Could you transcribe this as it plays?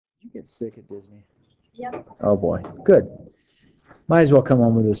get sick at Disney? Yep. Oh boy, good. Might as well come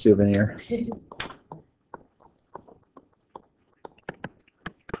home with a souvenir.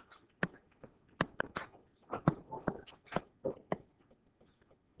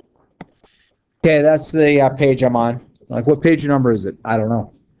 Okay, that's the page I'm on. Like, what page number is it? I don't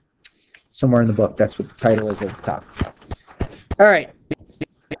know. Somewhere in the book. That's what the title is at the top. All right.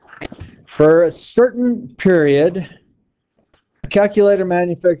 For a certain period, a calculator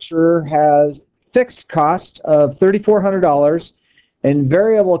manufacturer has fixed cost of $3,400 and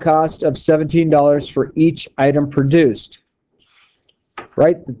variable cost of $17 for each item produced.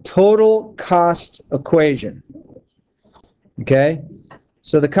 Right? The total cost equation. Okay?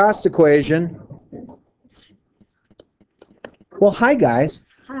 So the cost equation. Well, hi, guys.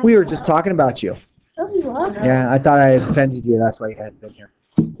 Hi. We were just talking about you. Oh, you are? Yeah, I thought I had offended you. That's why you hadn't been here.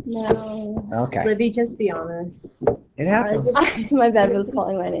 No. Okay. Libby, just be honest. It happens. My bed was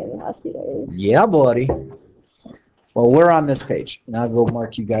calling my name the last 2 days. Yeah, buddy. Well, we're on this page. Now we'll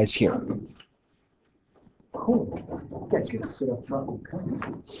mark you guys here. Cool. You guys get to sit up front with comments.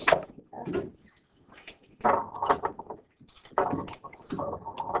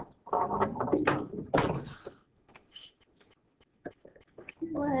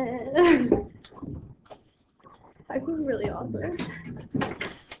 What? I feel really awkward.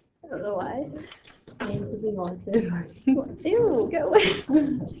 I don't know why. Because we want to. Ew, go away.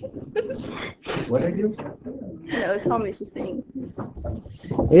 What did I do? No, Tommy's just being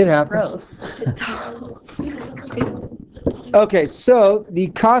It happens. gross. Okay, so the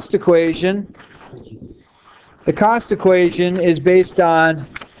cost equation is based on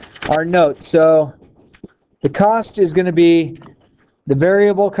our notes. So the cost is going to be the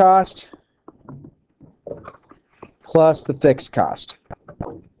variable cost plus the fixed cost.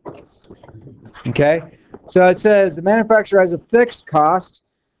 Okay, so it says the manufacturer has a fixed cost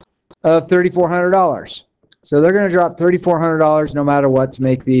of $3,400. So they're going to drop $3,400 no matter what to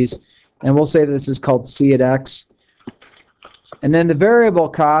make these. And we'll say this is called C at X. And then the variable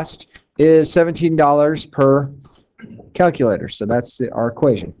cost is $17 per calculator. So that's our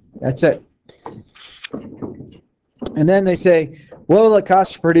equation. That's it. And then they say, what will it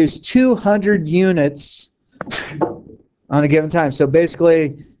cost to produce 200 units on a given time? So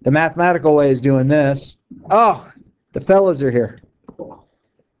basically, the mathematical way is doing this. Oh, the fellas are here.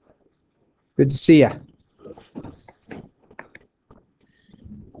 Good to see you.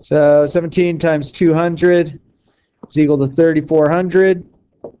 So 17 times 200 is equal to 3,400.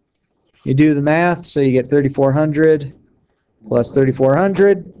 You do the math, so you get 3,400 plus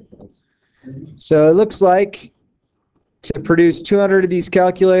 3,400. So it looks like to produce 200 of these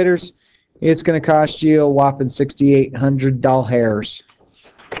calculators, it's going to cost you a whopping $6,800.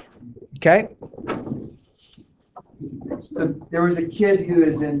 Okay? So there was a kid who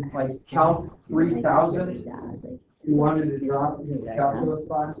is in like Calc 3000 who wanted to drop his calculus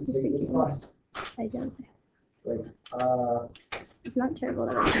class and take this class. I don't say. Like, It's not terrible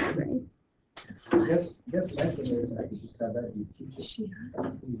that I have brain. Yes, nice thing is I just have that you teach it.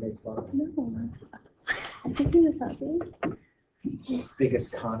 You make fun of it. No. I think he was happy.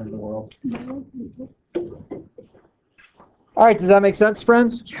 Biggest con in the world. No. All right, does that make sense,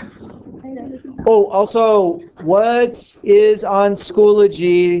 friends? I know. Oh, also, what is on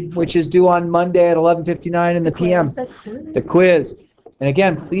Schoology, which is due on Monday at 11:59 in the p.m.? The quiz. And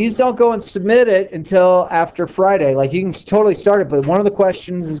again, please don't go and submit it until after Friday. Like, you can totally start it, but one of the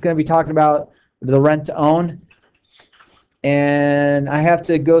questions is going to be talking about the rent to own. And I have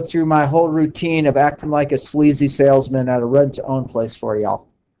to go through my whole routine of acting like a sleazy salesman at a rent to own place for y'all.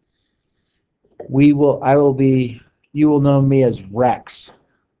 You will know me as Rex.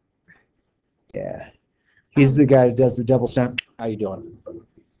 Yeah. He's the guy who does the double stamp. How you doing?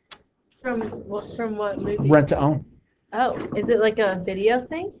 From what movie? Rent to own. Oh, is it like a video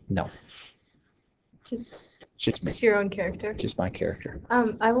thing? No. Just Me. your own character. Just my character.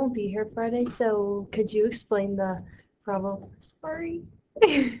 I won't be here Friday, so could you explain the problem? Sorry.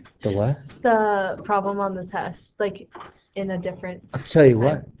 The what? The problem on the test, like in a different. I'll tell you time.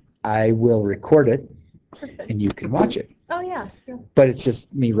 what. I will record it, Perfect. and you can watch it. Oh yeah. Sure. But it's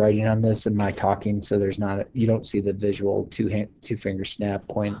just me writing on this and my talking, so there's not you don't see the visual two finger snap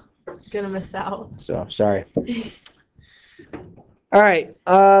point. Gonna miss out. So I'm sorry. All right.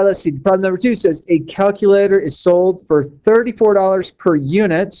 Let's see. Problem number 2 says a calculator is sold for $34 per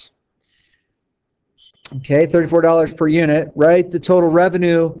unit. Okay, $34 per unit. Write the total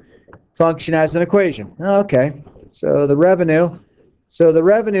revenue function as an equation. Okay. So the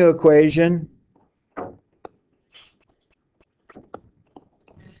revenue equation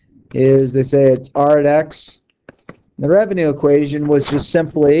is, they say it's R at X The revenue equation was just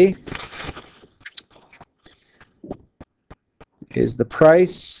simply is the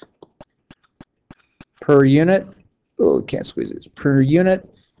price per unit, oh, can't squeeze it, per unit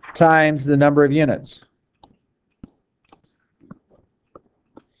times the number of units.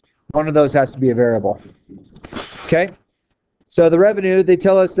 One of those has to be a variable. Okay? So the revenue, they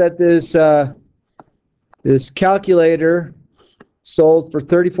tell us that this calculator sold for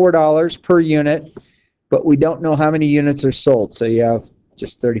 $34 per unit, but we don't know how many units are sold, so you have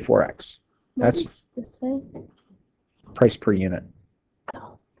just 34x. That's price per unit.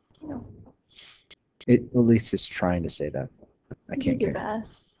 It at least is trying to say that. I can't get it.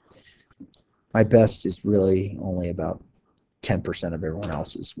 My best is really only about 10% of everyone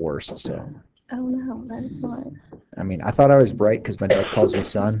else's worst. So. Oh no, that's not. I mean, I thought I was bright because my dad calls me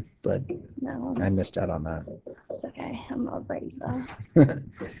son, but no, I missed out on that. It's okay. I'm not bright though.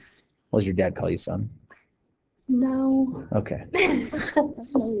 Well, does your dad call you son? No. Okay.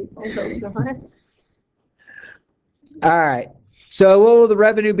 All right. So what will the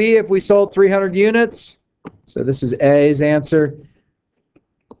revenue be if we sold 300 units? So this is A's answer.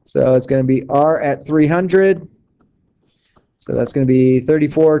 So it's going to be R at 300. So that's going to be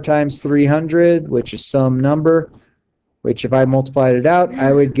 34 times 300, which is some number, which if I multiplied it out,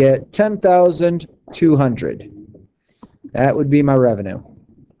 I would get 10,200. That would be my revenue.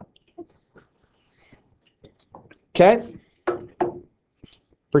 Okay?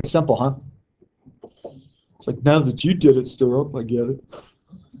 Pretty simple, huh? It's like, now that you did it, Stirrup, I get it.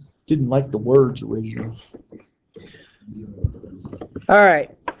 Didn't like the words originally. All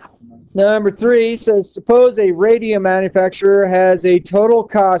right. Number 3 says, suppose a radio manufacturer has a total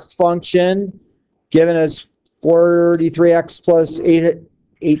cost function given as 43x plus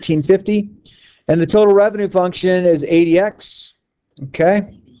 1850, and the total revenue function is 80x.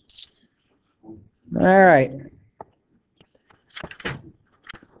 Okay. All right.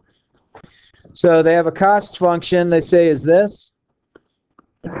 So they have a cost function they say is this.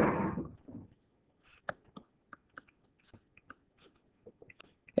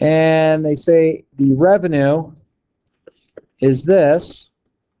 And they say the revenue is this.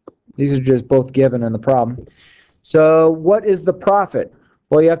 These are just both given in the problem. So what is the profit?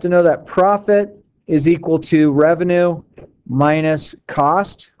 Well, you have to know that profit is equal to revenue minus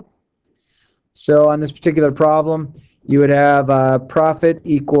cost. So on this particular problem, you would have profit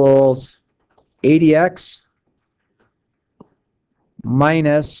equals 80x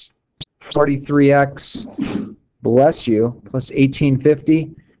minus 43x, bless you, plus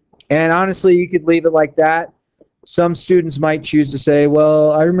 1850. And honestly, you could leave it like that. Some students might choose to say,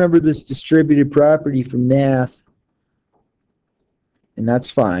 well, I remember this distributed property from math. And that's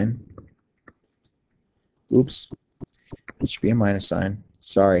fine. Oops. It should be a minus sign.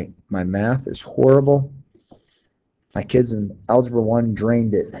 Sorry, my math is horrible. My kids in Algebra 1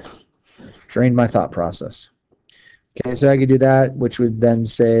 drained it. Drained my thought process. Okay, so I could do that, which would then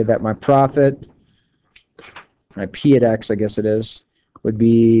say that my profit, my P at X, I guess it is, would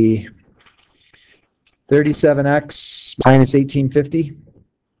be 37x minus 1850.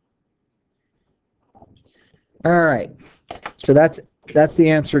 All right, so that's the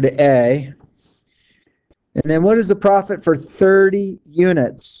answer to A. And then what is the profit for 30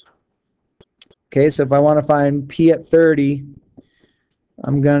 units? Okay, so if I want to find P at 30,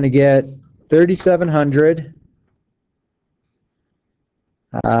 I'm going to get 3,700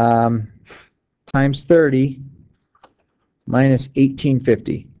 times 30 minus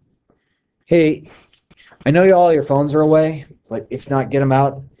 1850. Hey, I know all your phones are away, but if not, get them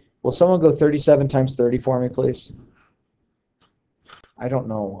out. Will someone go 37 times 30 for me, please? I don't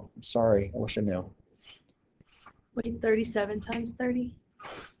know. I'm sorry. I wish I knew. Wait, 37 times 30?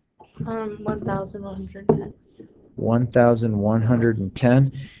 1,110.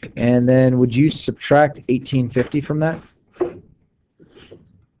 1,110. And then would you subtract 1850 from that?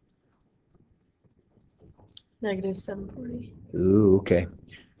 Negative 740. Ooh, okay.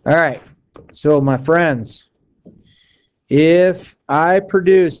 All right. So, my friends, if I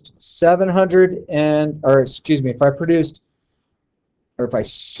produced if I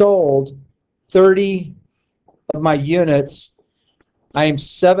sold 30 of my units, I am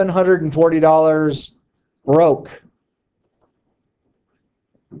 $740 broke.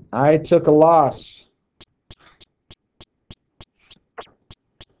 I took a loss.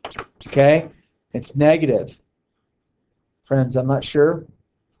 Okay? It's negative. Friends, I'm not sure.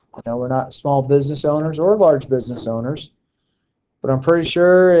 I know we're not small business owners or large business owners, but I'm pretty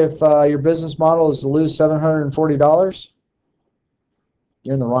sure if your business model is to lose $740,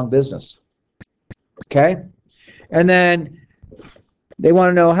 you're in the wrong business. Okay? And then They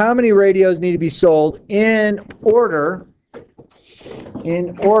want to know how many radios need to be sold in order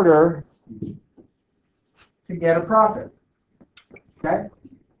to get a profit. Okay?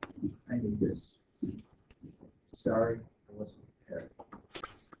 I need this. Sorry, I wasn't prepared.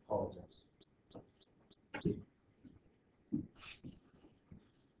 Apologize.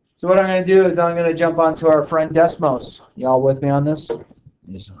 So what I'm going to do is I'm going to jump onto our friend Desmos. Y'all with me on this?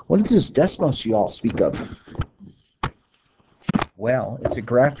 What is this Desmos you all speak of? Well, it's a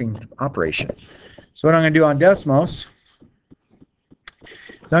graphing operation. So what I'm going to do on Desmos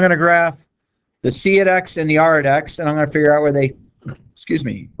is I'm going to graph the C at X and the R at X, and I'm going to figure out where they,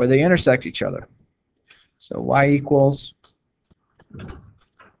 where they intersect each other. So Y equals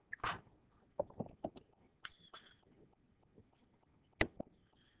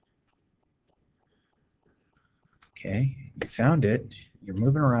okay, you found it. You're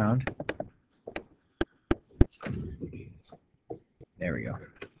moving around. There we go.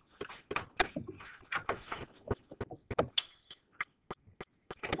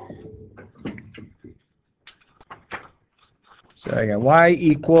 So I got Y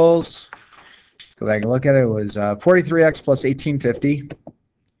equals, go back and look at it, it was 43x plus 1850.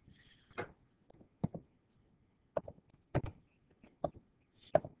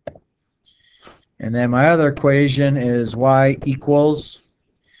 And then my other equation is Y equals,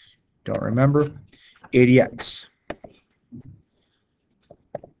 don't remember, 80x.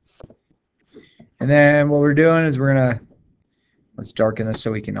 And then what we're doing is we're going to, let's darken this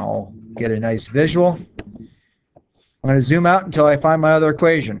so we can all get a nice visual. I'm going to zoom out until I find my other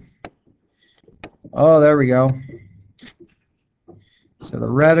equation. Oh, there we go. So the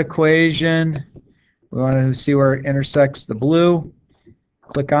red equation, we want to see where it intersects the blue.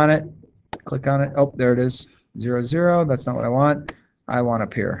 Click on it. Click on it. Oh, there it is. 0, 0. That's not what I want. I want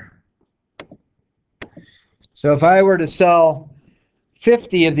up here. So if I were to sell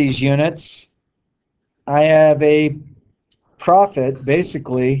 50 of these units, I have a profit,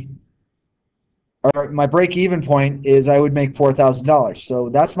 basically, or my break-even point is I would make $4,000. So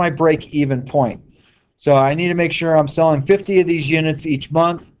that's my break-even point. So I need to make sure I'm selling 50 of these units each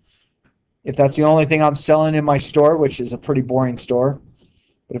month. If that's the only thing I'm selling in my store, which is a pretty boring store.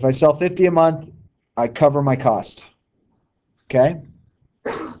 But if I sell 50 a month, I cover my cost. Okay?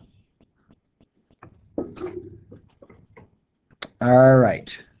 All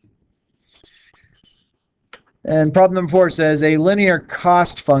right. And problem number 4 says a linear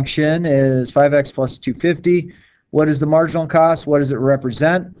cost function is 5x plus 250. What is the marginal cost? What does it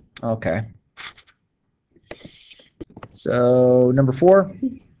represent? Okay. So number 4.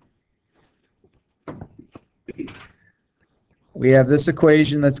 We have this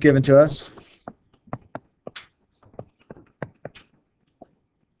equation that's given to us.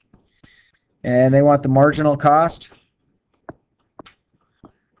 And they want the marginal cost.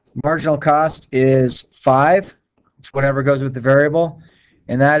 Marginal cost is 5. It's whatever goes with the variable.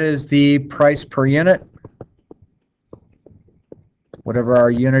 And that is the price per unit. Whatever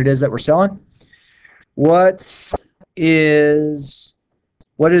our unit is that we're selling. What is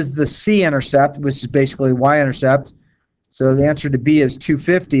the C-intercept, which is basically Y-intercept? So the answer to B is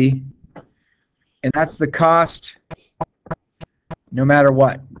 250. And that's the cost no matter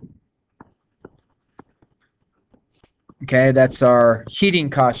what. Okay, that's our heating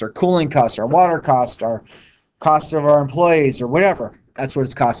cost, our cooling cost, our water cost, our cost of our employees, or whatever. That's what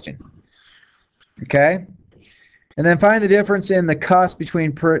it's costing. Okay? And then find the difference in the cost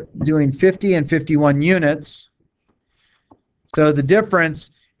between doing 50 and 51 units. So the difference,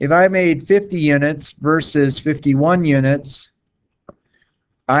 if I made 50 units versus 51 units,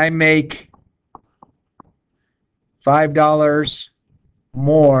 I make $5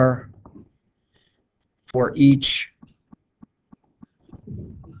 more for each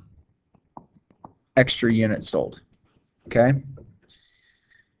extra unit sold. Okay?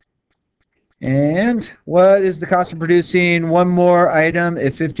 And what is the cost of producing one more item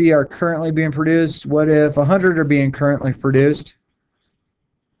if 50 are currently being produced? What if 100 are being currently produced?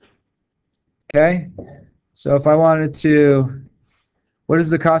 Okay? So if I wanted to, what is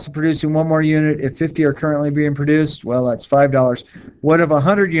the cost of producing one more unit if 50 are currently being produced? Well, that's $5. What if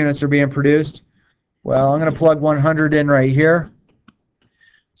 100 units are being produced? Well, I'm going to plug 100 in right here.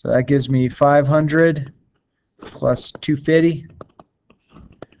 So that gives me 500 plus 250.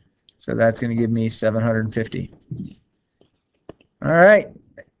 So that's going to give me 750. All right.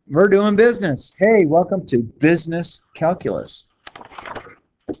 We're doing business. Hey, welcome to Business Calculus.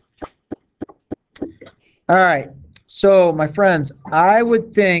 All right. So, my friends, I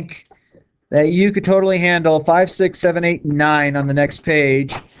would think that you could totally handle 5, 6, 7, 8, 9 on the next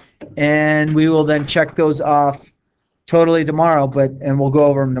page, and we will then check those off totally tomorrow, and we'll go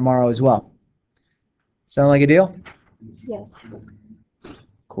over them tomorrow as well. Sound like a deal? Yes.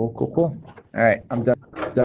 Cool. All right, I'm done.